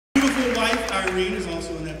beautiful wife, Irene, is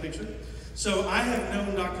also in that picture. So I have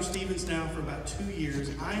known Dr. Stevens now for about 2 years.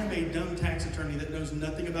 I am a dumb tax attorney that knows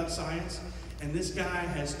nothing about science, and this guy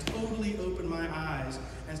has totally opened my eyes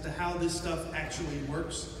as to how this stuff actually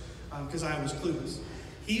works, because I was clueless.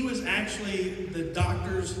 He was actually the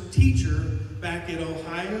doctor's teacher back at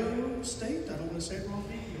Ohio State. I don't want to say it wrong.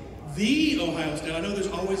 The Ohio State. I know there's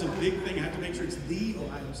always a big thing. I have to make sure it's the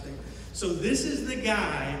Ohio State. So this is the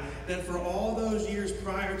guy that for all those years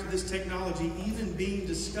prior to this technology even being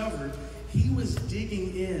discovered, he was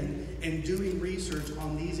digging in and doing research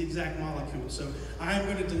on these exact molecules. So I am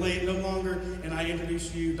going to delay it no longer, and I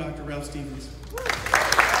introduce to you Dr. Ralph Stevens.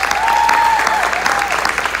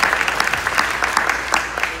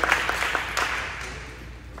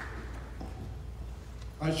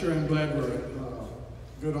 I sure am glad we're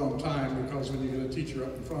good on time, because when you get a teacher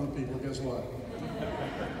up in front of people, guess what?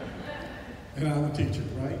 And I'm a teacher,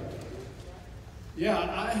 right? Yeah,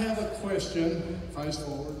 I have a question, fast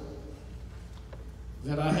forward,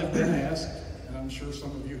 that I have been asked, and I'm sure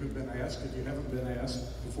some of you have been asked. If you haven't been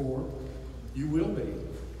asked before, you will be.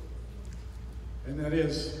 And that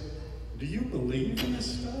is, do you believe in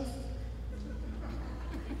this stuff?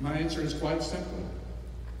 My answer is quite simple.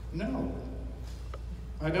 No,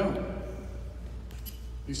 I don't.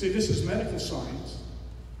 You see, this is medical science.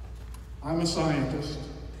 I'm a scientist.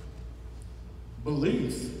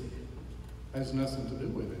 Belief has nothing to do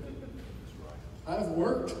with it. I've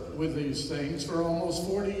worked with these things for almost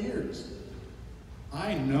 40 years.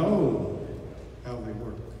 I know how they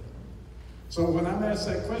work. So when I'm asked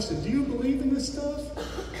that question, do you believe in this stuff?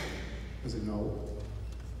 I say no.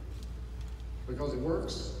 Because it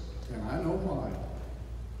works, and I know why.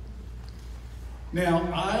 Now,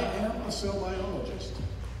 I am a cell biologist.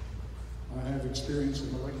 I have experience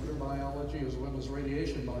in molecular biology as well as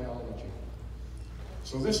radiation biology.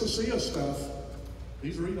 So this ASEA stuff,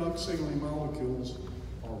 these redox signaling molecules,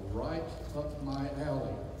 are right up my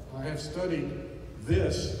alley. I have studied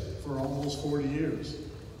this for almost 40 years.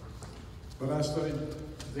 But I studied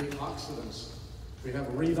the oxidants. We have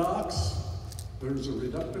redox, there's a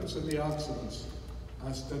reductants in the oxidants.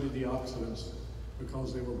 I studied the oxidants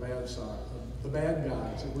because they were the bad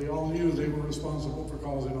guys, and we all knew they were responsible for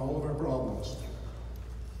causing all of our problems.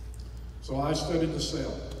 So I studied the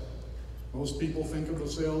cell. Most people think of the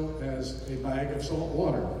cell as a bag of salt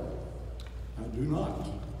water. I do not.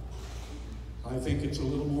 I think it's a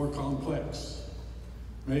little more complex.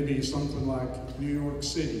 Maybe something like New York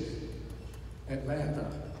City, Atlanta,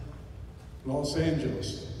 Los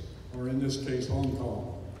Angeles, or in this case, Hong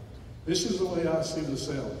Kong. This is the way I see the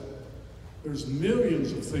cell. There's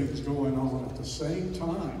millions of things going on at the same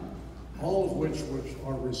time, all of which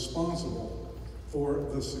are responsible for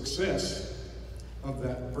the success of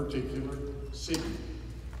that particular city,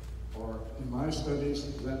 or in my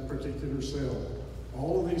studies, that particular cell.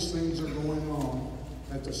 All of these things are going on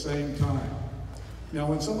at the same time. Now,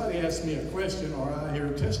 when somebody asks me a question or I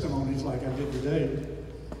hear testimonies like I did today,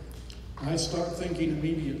 I start thinking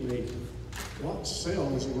immediately, what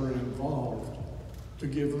cells were involved to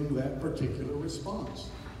give them that particular response?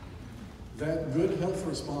 That good health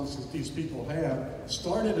response that these people have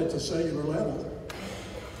started at the cellular level.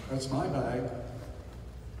 That's my bag.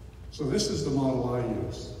 So this is the model I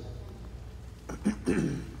use.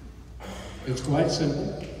 It's quite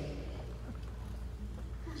simple.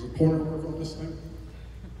 Does the pointer work on this thing?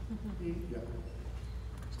 Yeah.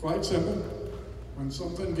 It's quite simple. When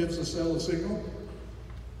something gives a cell a signal,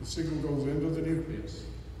 the signal goes into the nucleus.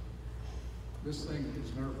 This thing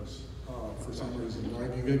is nervous for some reason.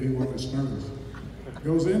 Like you gave me one that's nervous. It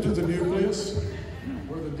goes into the nucleus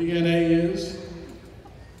where the DNA is,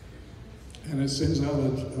 and it sends out a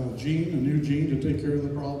new gene to take care of the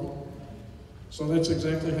problem. So that's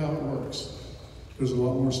exactly how it works. There's a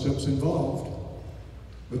lot more steps involved,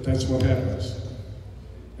 but that's what happens.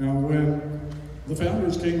 Now, when the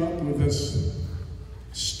founders came up with this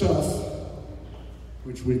stuff,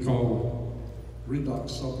 which we call Redox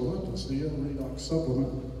supplement, it's the Redox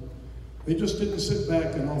supplement, they just didn't sit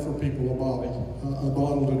back and offer people a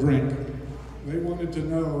bottle to drink. They wanted to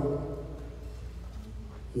know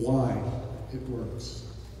why it works.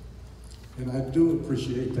 And I do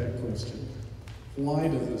appreciate that question. Why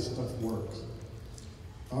does this stuff work?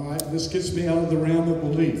 All right, this gets me out of the realm of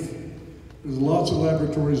belief. There's lots of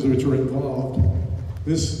laboratories which are involved.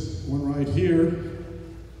 This one right here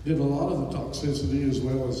did a lot of the toxicity as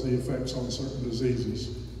well as the effects on certain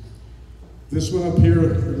diseases. This one up here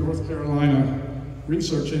at the North Carolina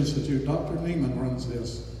Research Institute, Dr. Neiman runs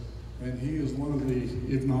this, and he is one of the,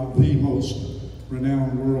 if not the most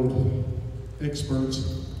renowned world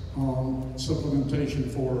experts on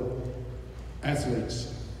supplementation for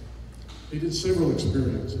athletes. He did several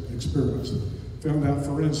experiments. Found out,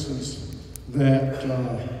 for instance, that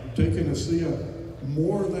taking ASEA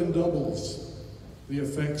more than doubles the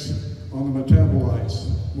effects on the metabolites,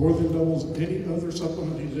 more than doubles any other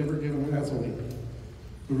supplement he's ever given an athlete.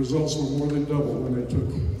 The results were more than double when they took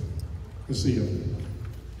ASEA.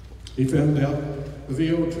 He found out the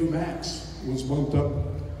VO2 max was bumped up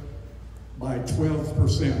by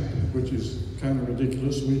 12%, which is kind of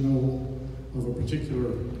ridiculous. We know of a particular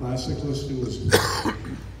bicyclist who was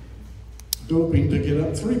doping to get up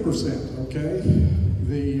 3%, okay?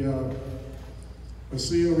 The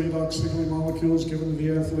ASEA redox signaling molecules given to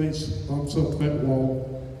the athletes bumps up that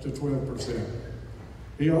wall to 12%.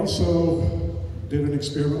 He also did an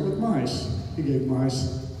experiment with mice. He gave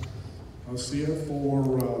mice ASEA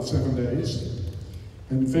for 7 days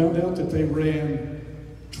and found out that they ran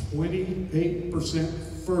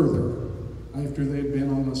 28% further after they'd been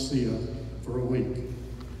on ASEA for a week.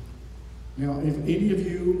 Now, if any of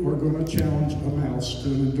you are going to challenge a mouse to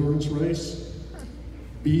an endurance race,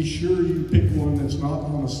 be sure you pick one that's not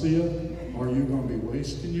on ASEA, or you're going to be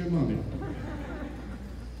wasting your money.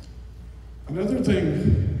 Another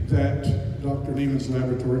thing that Dr. Neiman's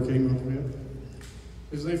laboratory came up with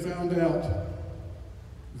is they found out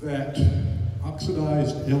that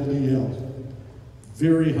oxidized LDL,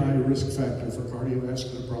 very high risk factor for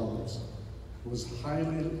cardiovascular problems, was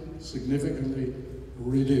highly, significantly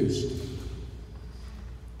reduced.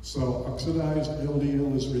 So oxidized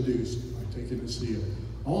LDL is reduced by taking ASEA.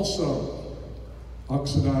 Also,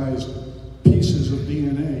 oxidized pieces of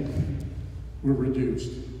DNA were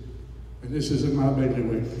reduced. And this is in my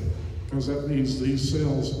bailiwick, because that means these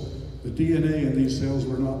cells, the DNA in these cells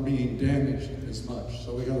were not being damaged as much.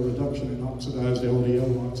 So we got a reduction in oxidized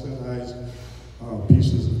LDL, oxidized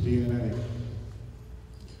pieces of DNA.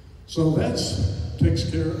 So that takes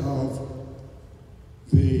care of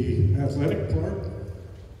the athletic part.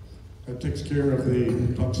 That takes care of the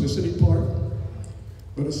toxicity part.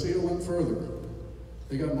 But ASEA went further.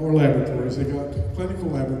 They got more laboratories. They got clinical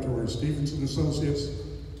laboratories, Stevens and Associates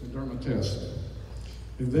and Dermatest.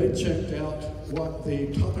 And they checked out what the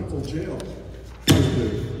topical gel would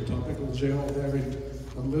do. Topical gel having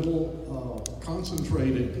a little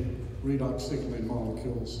concentrated redox signaling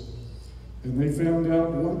molecules. And they found out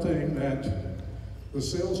one thing, that the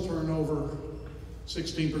cells turn over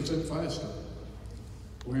 16% faster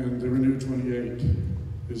when the Renew 28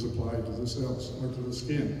 is applied to the cells or to the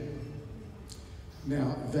skin.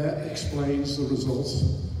 Now, that explains the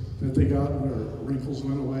results that they got where wrinkles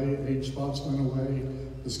went away, age spots went away,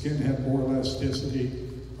 the skin had more elasticity,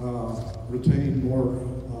 retained more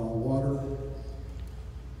water.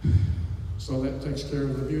 So that takes care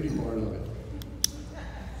of the beauty part of it.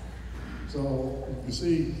 So you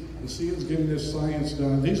see, ASEA is getting this science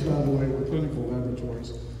done. These, by the way, were clinical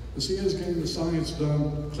laboratories. ASEA is getting the science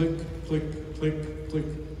done, click, click, click, click,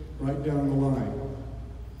 right down the line.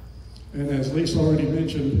 And as Lisa already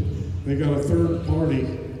mentioned, they got a third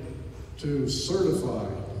party to certify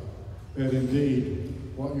that indeed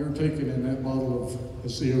what you're taking in that bottle of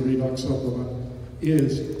ASEA redox supplement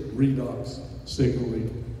is redox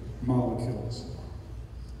signaling molecules.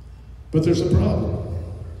 But there's a problem.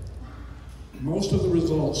 Most of the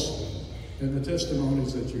results and the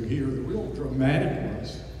testimonies that you hear, the real dramatic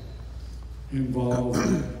ones, involve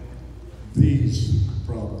these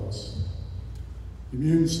problems: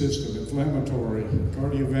 immune system, inflammatory,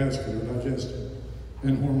 cardiovascular, digestive,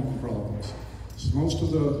 and hormone problems. So most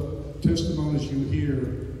of the testimonies you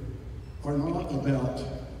hear are not about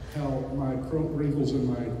how my wrinkles in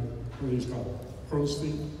my, what do you call it, crow's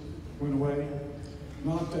feet went away.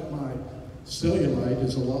 Not that my cellulite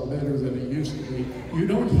is a lot better than it used to be. You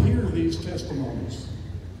don't hear these testimonies.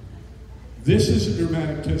 This is the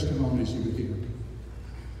dramatic testimonies you hear.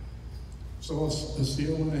 So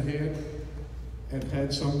ASEA went ahead and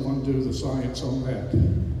had someone do the science on that.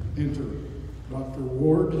 Enter Dr.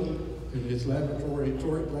 Ward in his laboratory,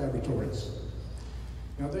 Toric Laboratories.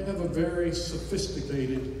 Now they have a very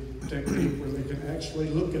sophisticated technique where they can actually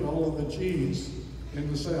look at all of the genes in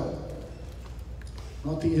the cell.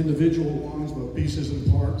 Not the individual ones, but pieces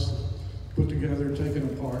and parts put together, taken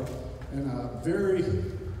apart, and a very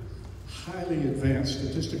highly advanced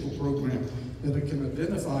statistical program that it can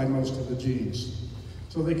identify most of the genes.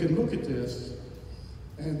 So they can look at this,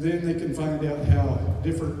 and then they can find out how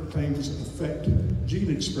different things affect gene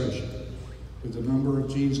expression. Did the number of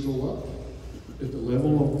genes go up? Did the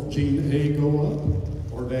level of gene A go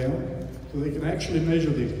up or down? So they can actually measure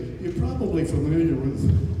these. You're probably familiar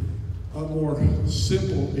with a more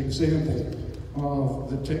simple example of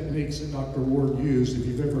the techniques that Dr. Ward used. If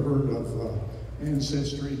you've ever heard of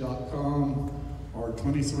Ancestry.com or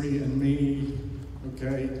 23andMe,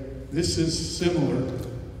 okay? This is similar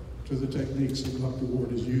to the techniques that Dr.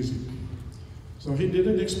 Ward is using. So he did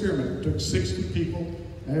an experiment. Took 60 people,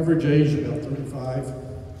 average age about 35,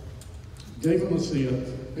 gave them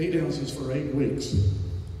ASEA, 8 ounces for 8 weeks.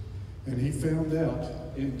 And he found out,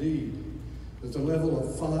 indeed, that the level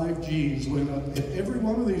of 5 genes went up in every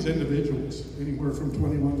one of these individuals, anywhere from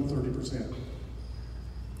 21 to 30%.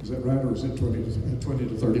 Is that right, or is it 20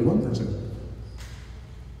 to 31%?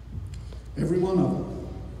 Every one of them.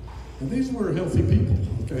 And these were healthy people,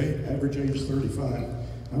 okay? Average age 35.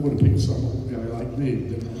 I would have picked some old guy like me,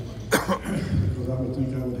 didn't I? Because I would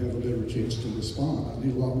think I would have a better chance to respond. I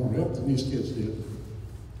need a lot more help than these kids did.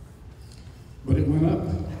 But it went up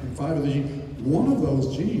in 5 of the genes. One of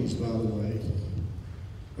those genes, by the way,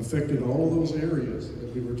 affected all of those areas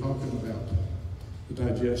that we were talking about. The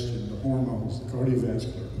digestion, the hormones, the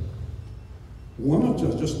cardiovascular.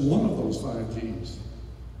 Just one of those 5 genes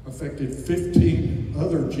affected 15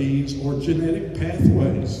 other genes or genetic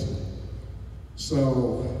pathways.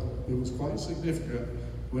 So it was quite significant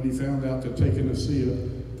when he found out that taking ASEA,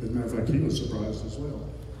 as a matter of fact, he was surprised as well.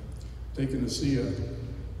 Taking ASEA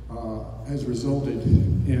has resulted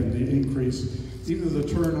in the increase, either the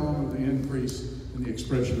turn on or the increase in the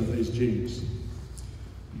expression of these genes.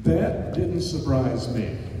 That didn't surprise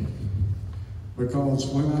me, because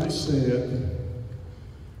when I said,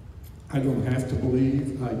 I don't have to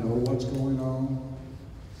believe, I know what's going on,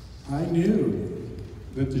 I knew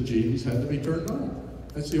that the genes had to be turned on.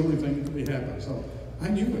 That's the only thing that could be happening. So I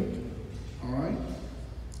knew it, all right?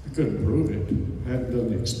 I couldn't prove it, hadn't done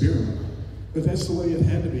the experiment, but that's the way it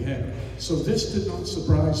had to be happening. So this did not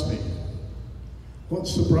surprise me. What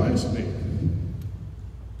surprised me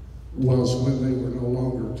was when they were no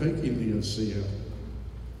longer taking the ASEA,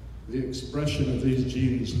 the expression of these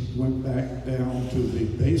genes went back down to the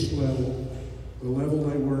base level, the level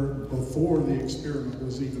they were before the experiment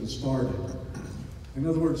was even started. In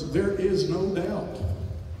other words, there is no doubt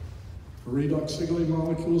the redox signaling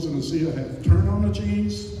molecules in ASEA have turned on the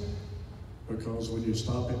genes, because when you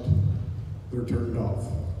stop it, they're turned off.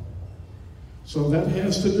 So that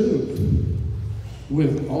has to do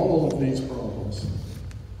with all of these problems.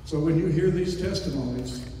 So when you hear these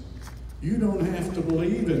testimonies, you don't have to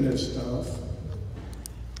believe in this stuff.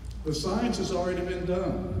 The science has already been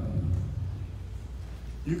done.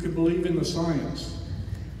 You can believe in the science.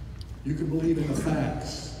 You can believe in the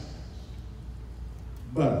facts.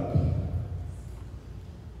 But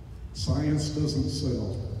science doesn't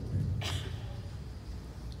sell.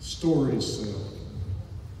 Stories sell.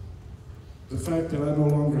 The fact that I no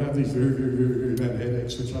longer have these very, very, very, very bad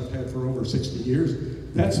headaches, which I've had for over 60 years,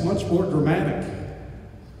 that's much more dramatic.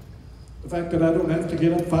 The fact that I don't have to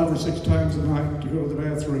get up 5 or 6 times a night to go to the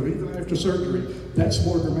bathroom, even after surgery, that's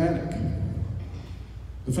more dramatic.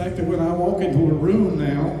 The fact that when I walk into a room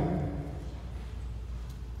now,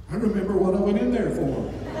 I remember what I went in there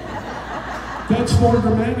for. That's more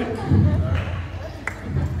dramatic.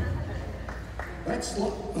 That's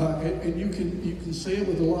and you can say it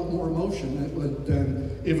with a lot more emotion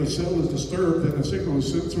than if a cell is disturbed, then a signal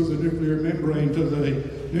is sent through the nuclear membrane to the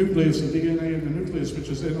nucleus, the DNA in the nucleus, which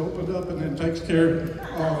is then opened up and then takes care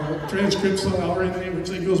of transcripts of RNA, which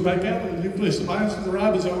then goes back out of the nucleus, binds to the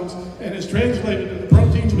ribosomes, and is translated into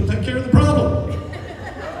proteins which take care of the problem.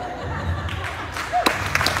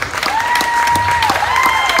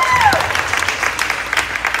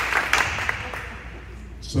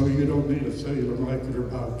 So you don't need a cellular molecular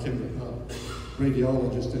biochemical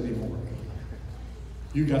radiologist anymore.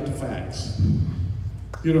 You got the facts.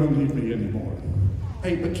 You don't need me anymore.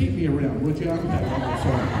 Hey, but keep me around, would you? I'm having a lot of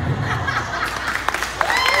fun.